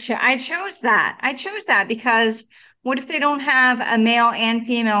 I chose that. I chose that because what if they don't have a male and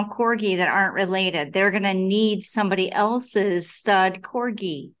female corgi that aren't related? They're going to need somebody else's stud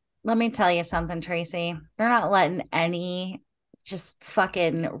corgi. Let me tell you something, Tracy. They're not letting any just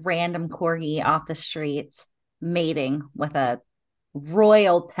fucking random corgi off the streets mating with a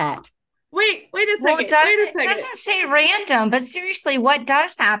royal pet. Wait a second. Well, Wait a it second. doesn't say random, but seriously, what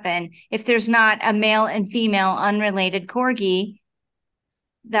does happen if there's not a male and female unrelated corgi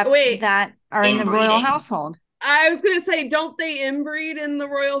that are in the royal Inbreeding. household? I was going to say, don't they inbreed in the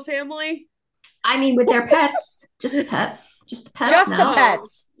royal family? I mean, with their pets, just the pets, just the pets Just now. the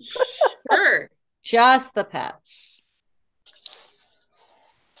pets. Sure. Just the pets.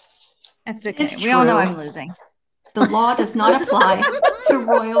 That's okay. It's We all know true. I'm losing. The law does not apply to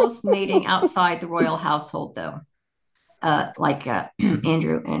royals mating outside the royal household, though, like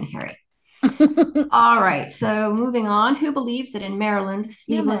Andrew and Harry. All right, so moving on. Who believes that in Maryland,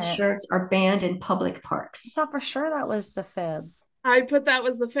 sleeveless it. shirts are banned in public parks? I thought for sure that was the fib. I put that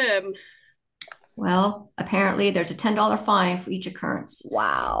was the fib. Well, apparently there's a $10 fine for each occurrence.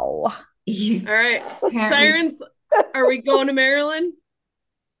 Wow. You All right. apparently Sirens, are we going to Maryland?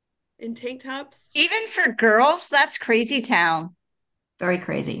 In tank tops? Even for girls, that's crazy town. very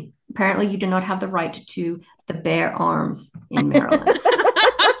crazy. Apparently, you do not have the right to the bare arms in Maryland.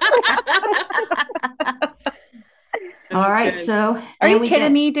 All right, so Are then you we kidding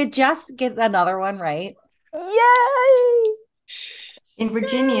get- me? Did Jess get another one right? Yay! In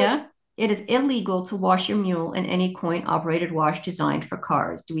Virginia, it is illegal to wash your mule in any coin-operated wash designed for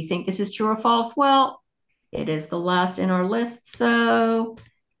cars. Do we think this is true or false? Well, it is the last in our list, so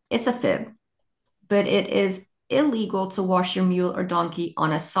it's a fib. But it is illegal to wash your mule or donkey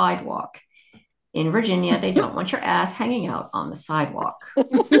on a sidewalk. In Virginia, they don't want your ass hanging out on the sidewalk.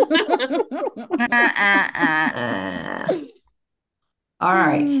 All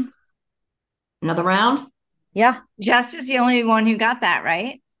right. Another round? Yeah. Jess is the only one who got that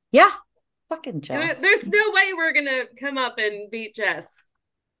right. Yeah. Fucking Jess. There's no way we're going to come up and beat Jess.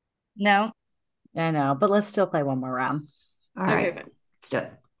 No. I know, but let's still play one more round. All right. Okay, fine. Let's do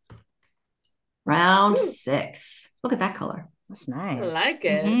it. Round Ooh. 6. Look at that color. That's I nice. like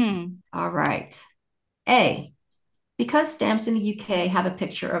it. Mhm. All right. A, because stamps in the UK have a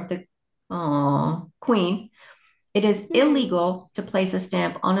picture of the Queen, it is illegal to place a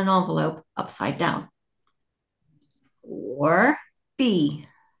stamp on an envelope upside down. Or B,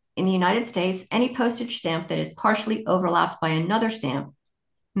 in the United States, any postage stamp that is partially overlapped by another stamp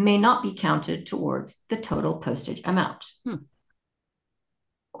may not be counted towards the total postage amount.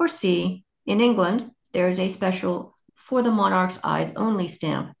 Or C, in England, there is a special for the monarch's eyes only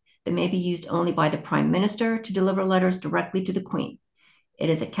stamp that may be used only by the Prime Minister to deliver letters directly to the Queen. It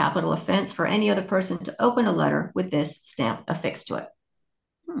is a capital offense for any other person to open a letter with this stamp affixed to it.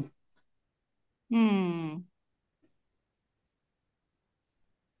 Oh,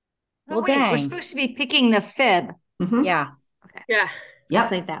 Well, wait, we're dang. supposed to be picking the fib. Mhm. Yeah. Okay. Yeah. I Yep.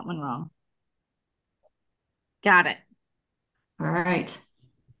 played that one wrong. Got it. All right.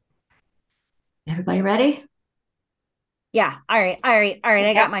 Everybody ready? Yeah. All right. I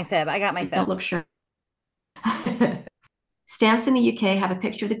Yep. got my fib. I got my Don't fib. look sure. Stamps in the UK have a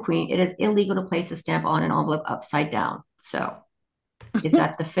picture of the Queen. It is illegal to place a stamp on an envelope upside down. So, is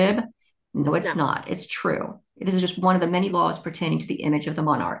that the fib? No, it's No. not. It's true. This is just one of the many laws pertaining to the image of the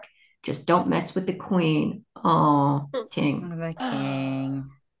monarch. Just don't mess with the Queen. Oh, King. The king.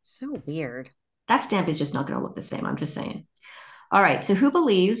 So weird. That stamp is just not going to look the same. I'm just saying. All right. So, who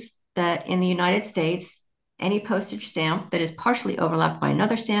believes that in the United States, any postage stamp that is partially overlapped by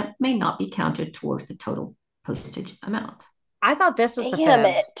another stamp may not be counted towards the total postage amount? I thought this was the Damn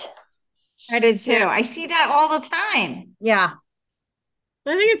fib. it. I did too. Yeah. I see that all the time. Yeah.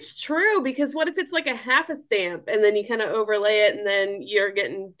 I think it's true because what if it's like a half a stamp and then you kind of overlay it and then you're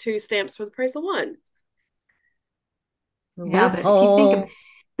getting 2 stamps for the price of 1? Yeah, Loophole.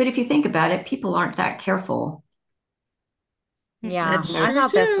 but if you think about it, people aren't that careful. Yeah. That's I true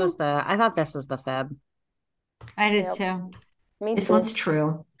thought this too. was the fib. I did Yep. too. Me This too. one's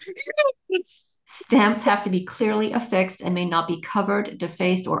true. Stamps have to be clearly affixed and may not be covered,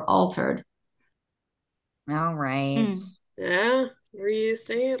 defaced, or altered. All right. Yeah, reuse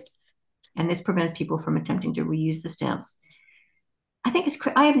stamps. And this prevents people from attempting to reuse the stamps. I think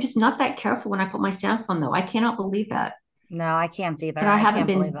I am just not that careful when I put my stamps on, though. I cannot believe that. No, I can't either. And I haven't can't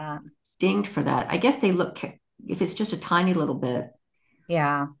believe been that. dinged for that. I guess they look, if it's just a tiny little bit,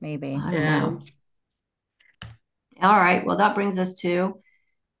 Yeah, maybe. I don't know. All right. Well, that brings us to,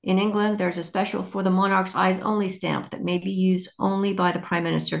 in England, there's a special for the monarch's eyes only stamp that may be used only by the Prime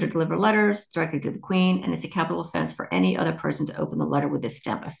Minister to deliver letters directly to the Queen, and it's a capital offense for any other person to open the letter with this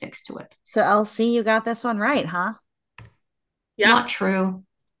stamp affixed to it. So LC, you got this one right, huh? Yeah. Not true.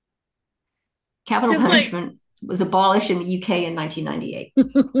 Capital punishment was abolished in the UK in 1998.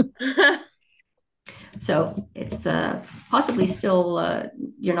 So it's possibly still,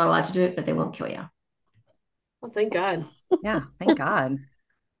 you're not allowed to do it, but they won't kill you. Oh, thank God. Yeah, thank God.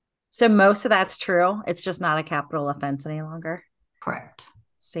 So most of that's true. It's just not a capital offense any longer. Correct.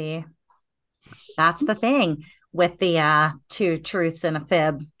 See, that's the thing with the 2 truths and a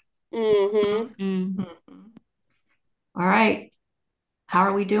fib. Mm-hmm. All right. How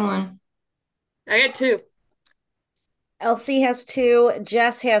are we doing? I got 2. LC has 2,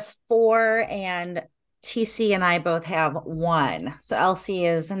 Jess has 4, and TC and I both have 1. So LC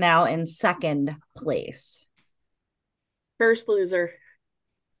is now in second place. First loser.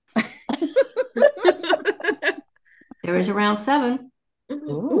 There is a round 7.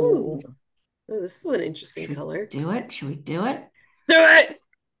 Ooh. Oh, this is an interesting Should color. Do it? Should we do it? Do it.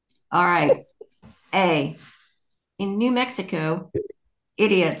 All right. A, in New Mexico,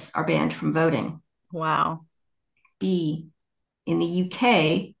 idiots are banned from voting. Wow. B, in the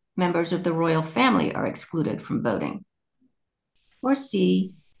UK, members of the royal family are excluded from voting. Or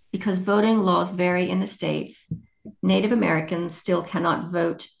C, because voting laws vary in the states, Native Americans still cannot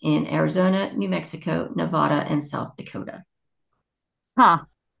vote in Arizona, New Mexico, Nevada, and South Dakota. Huh.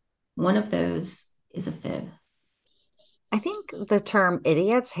 One of those is a fib. I think the term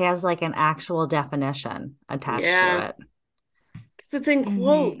idiots has like an actual definition attached to it. Because it's in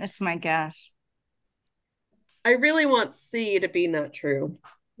quotes. That's my guess. I really want C to be not true.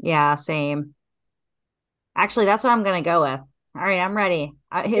 Yeah, same. Actually, that's what I'm going to go with. All right, I'm ready.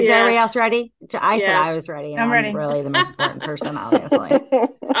 Is everybody else ready? I said I was ready, and I'm ready. really the most important person, obviously.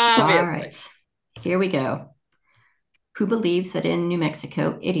 All right, here we go. Who believes that in New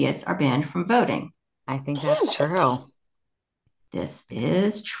Mexico, idiots are banned from voting? I think that's true. This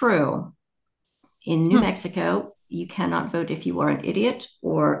is true. In New Mexico, you cannot vote if you are an idiot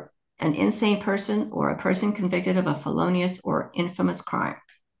or an insane person or a person convicted of a felonious or infamous crime.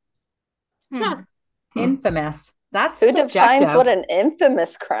 Infamous. That's Who defines subjective. what an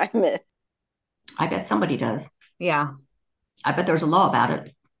infamous crime is? I bet somebody does. Yeah, I bet there's a law about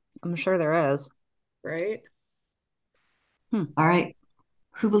it. I'm sure there is. Right? All right.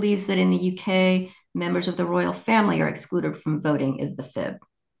 Who believes that in the UK, members of the royal family are excluded from voting is the fib.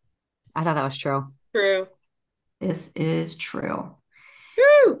 I thought that was true. True. This is true.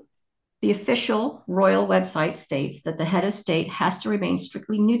 Woo! The official royal website states that the head of state has to remain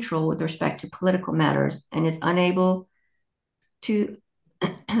strictly neutral with respect to political matters and is unable to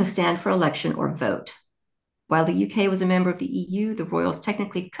stand for election or vote. While the UK was a member of the EU, the royals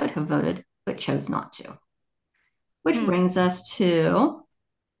technically could have voted, but chose not to. Which brings us to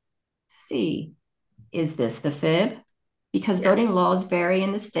C. Is this the fib? Because voting laws vary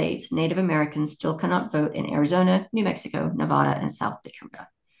in the states, Native Americans still cannot vote in Arizona, New Mexico, Nevada, and South Dakota.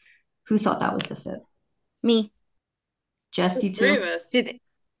 Who thought that was the fib? Me. Jess, you Three of too? us.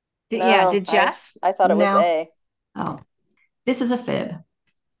 Did Jess? I thought it was No. A. Oh, this is a fib.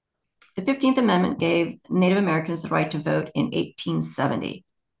 The 15th Amendment gave Native Americans the right to vote in 1870.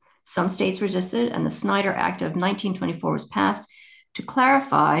 Some states resisted, and the Snyder Act of 1924 was passed to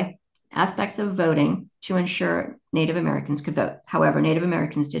clarify aspects of voting to ensure Native Americans could vote. However, Native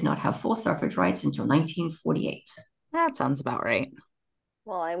Americans did not have full suffrage rights until 1948. That sounds about right.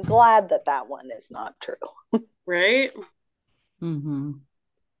 Well, I'm glad that that one is not true. Right? Mm-hmm.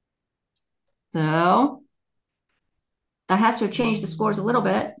 So that has to have changed the scores a little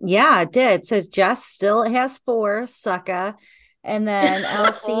bit. Yeah, it did. So Jess still has 4, sucka. And then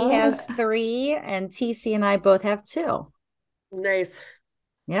LC has 3, and TC and I both have 2. Nice.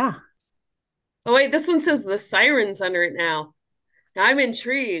 Yeah. Oh, wait, this one says the siren's under it now. I'm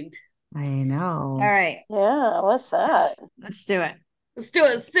intrigued. I know. All right. Yeah, what's that? Let's do it. Let's do it.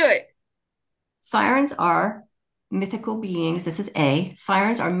 Let's do it. Sirens are mythical beings. This is A.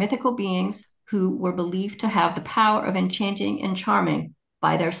 Sirens are mythical beings who were believed to have the power of enchanting and charming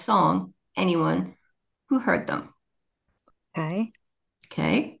by their song anyone who heard them. Okay.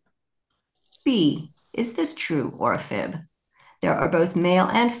 Okay. B. Is this true or a fib? There are both male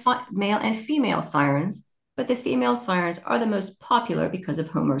and female sirens, but the female sirens are the most popular because of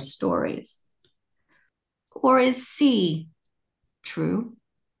Homer's stories. Or is C true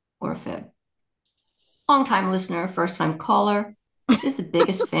or a fib? Long-time listener, first-time caller is the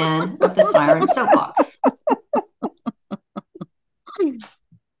biggest fan of the Siren Soapbox.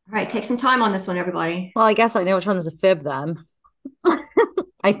 All right, take some time on this one, everybody. Well, I guess I know which one's the fib then.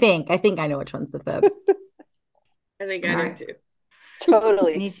 I think I know which one's the fib. I think I do too.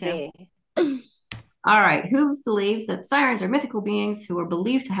 Totally. Me too. All right, who believes that sirens are mythical beings who are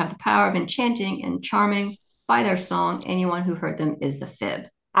believed to have the power of enchanting and charming by their song? Anyone who heard them is the fib.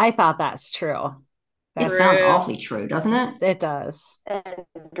 I thought that's true. It sounds awfully true, doesn't it? It does. And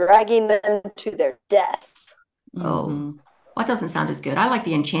dragging them to their death. Oh, Mm-hmm. that doesn't sound as good. I like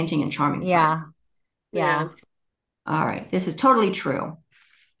the enchanting and charming. Yeah. Yeah. All right, this is totally true.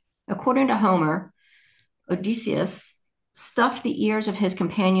 According to Homer, Odysseus stuffed the ears of his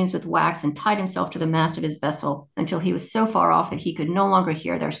companions with wax and tied himself to the mast of his vessel until he was so far off that he could no longer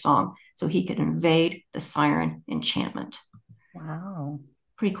hear their song, so he could invade the siren enchantment. Wow.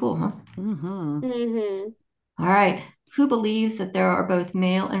 Pretty cool, huh? Mm-hmm. Mm-hmm. All right. Who believes that there are both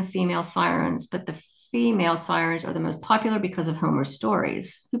male and female sirens, but the female sirens are the most popular because of Homer's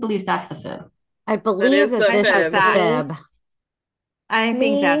stories? Who believes that's the fib? I believe that this is the fib. I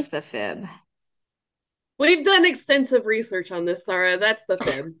think that's the fib. We've done extensive research on this, Sarah. That's the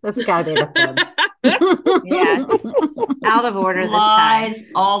fib. That's got to be the fib. Yeah. Out of order this Lies,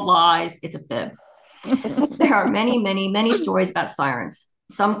 time. all lies. It's a fib. There are many, many, many stories about sirens.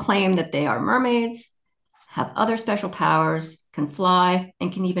 Some claim that they are mermaids, have other special powers, can fly,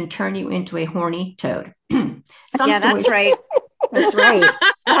 and can even turn you into a horny toad. That's right. That's right.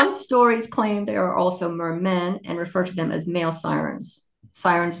 Some stories claim they are also mermen and refer to them as male sirens.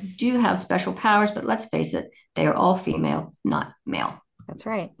 Sirens do have special powers, but let's face it, they are all female, not male. That's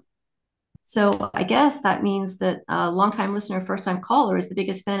right. So I guess that means that a longtime listener, first-time caller is the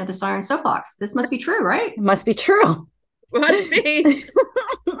biggest fan of the Siren Soapbox. This must be true, right? It must be true. Must be.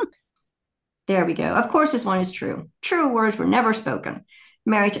 There we go. Of course, this one is true. True words were never spoken.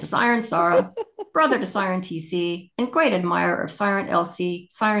 Married to Siren Sarah, brother to Siren TC, and great admirer of Siren LC,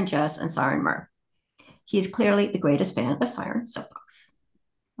 Siren Jess, and Siren Mur. He is clearly the greatest fan of Siren Soapbox.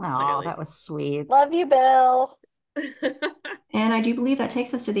 Oh, that was sweet. Love you, Bill. And I do believe that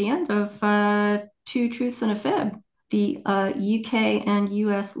takes us to the end of Two Truths and a Fib, the UK and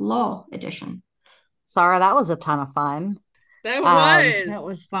US Law edition. Sarah, that was a ton of fun. That was. That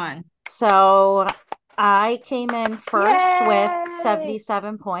was fun. So I came in first Yay! with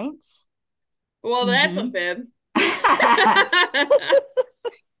 77 points. Well, that's a fib.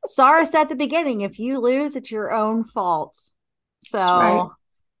 Sarah said at the beginning, if you lose, it's your own fault. So, right.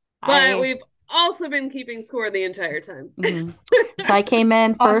 But we've also been keeping score the entire time. So I came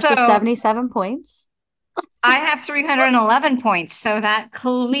in first with 77 points. I have 311 points, so that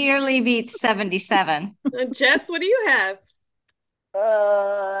clearly beats 77. Jess, what do you have?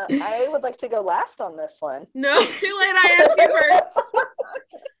 I would like to go last on this one. No, too late. I asked you first.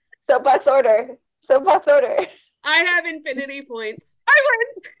 Soapbox order. Soapbox order. I have infinity points. I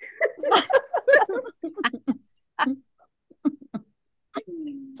win.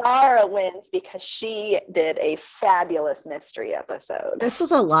 Sarah wins because she did a fabulous mystery episode. This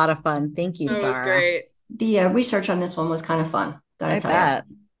was a lot of fun. Thank you, Sarah. It was great. The research on this one was kind of fun. I bet.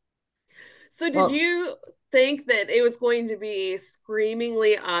 So did you think that it was going to be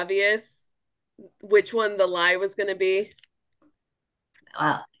screamingly obvious which one the lie was going to be?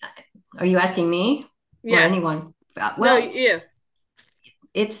 Are you asking me? Yeah. Or anyone? Well, no, yeah.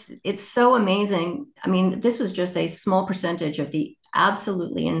 It's so amazing. I mean, this was just a small percentage of the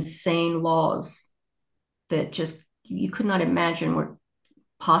absolutely insane laws that just you could not imagine were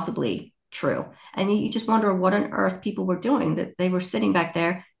possibly true. And you just wonder what on earth people were doing, that they were sitting back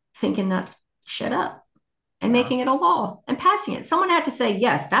there thinking that shit up and making it a law and passing it. Someone had to say,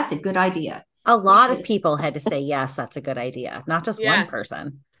 yes, that's a good idea. A lot of people had to say, yes, that's a good idea. Not just one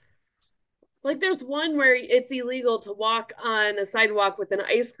person. Like there's one where it's illegal to walk on a sidewalk with an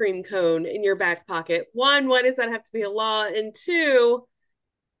ice cream cone in your back pocket. One, why does that have to be a law? And two,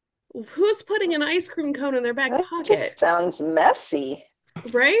 who's putting an ice cream cone in their back pocket? Just sounds messy.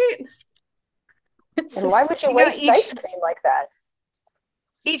 Right? And why would you waste ice cream like that?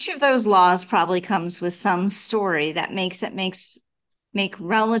 Each of those laws probably comes with some story that makes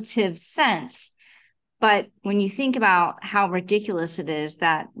relative sense. But when you think about how ridiculous it is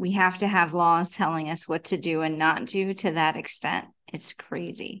that we have to have laws telling us what to do and not do to that extent, it's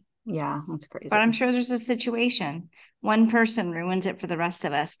crazy. Yeah, that's crazy. But I'm sure there's a situation. One person ruins it for the rest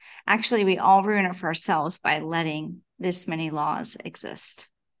of us. Actually, we all ruin it for ourselves by letting this many laws exist.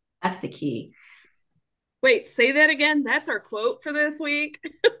 That's the key. Wait, say that again. That's our quote for this week.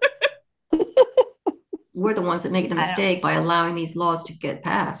 We're the ones that make the mistake by allowing these laws to get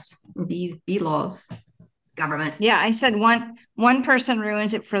passed. Be laws. Government. Yeah, I said one person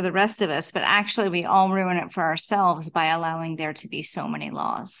ruins it for the rest of us, but actually we all ruin it for ourselves by allowing there to be so many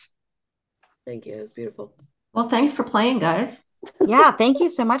laws. Thank you. It was beautiful. Well, thanks for playing, guys. Yeah, thank you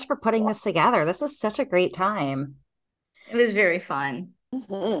so much for putting this together. This was such a great time. It was very fun.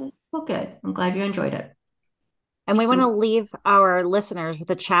 Mm-hmm. Well, good. I'm glad you enjoyed it. And we want to leave our listeners with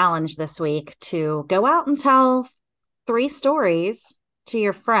a challenge this week to go out and tell 3 stories to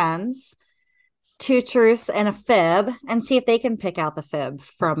your friends, 2 truths and a fib, and see if they can pick out the fib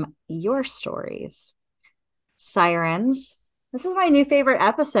from your stories. Sirens, this is my new favorite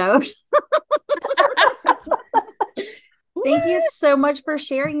episode. Thank you so much for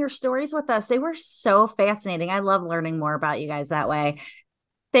sharing your stories with us. They were so fascinating. I love learning more about you guys that way.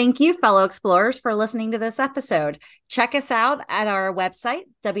 Thank you, fellow explorers, for listening to this episode. Check us out at our website,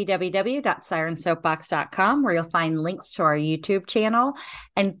 www.sirensoapbox.com, where you'll find links to our YouTube channel.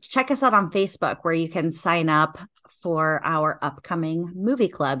 And check us out on Facebook, where you can sign up for our upcoming movie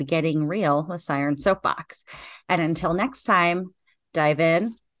club, Getting Real with Siren Soapbox. And until next time, dive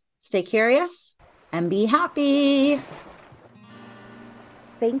in, stay curious, and be happy.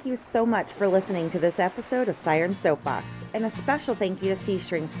 Thank you so much for listening to this episode of Siren Soapbox, and a special thank you to C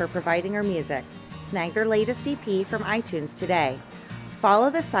Strings for providing our music. Snag their latest EP from iTunes today.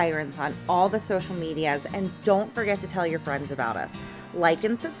 Follow the Sirens on all the social medias, and don't forget to tell your friends about us. Like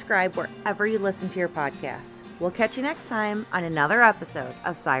and subscribe wherever you listen to your podcasts. We'll catch you next time on another episode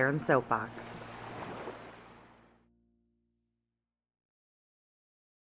of Siren Soapbox.